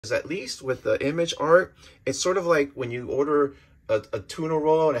is, at least with the image art, it's sort of like when you order a tuna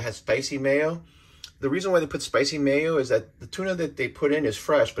roll and it has spicy mayo. The reason why they put spicy mayo is that the tuna that they put in is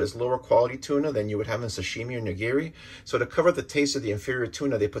fresh, but it's lower quality tuna than you would have in sashimi or nigiri. So to cover the taste of the inferior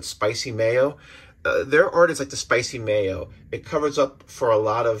tuna, they put spicy mayo. Their art is like the spicy mayo. It covers up for a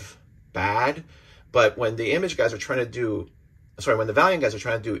lot of bad, but when the image guys are trying to do, sorry, when the Valiant guys are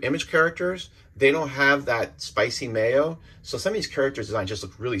trying to do image characters, they don't have that spicy mayo. So some of these characters designs just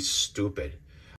look really stupid.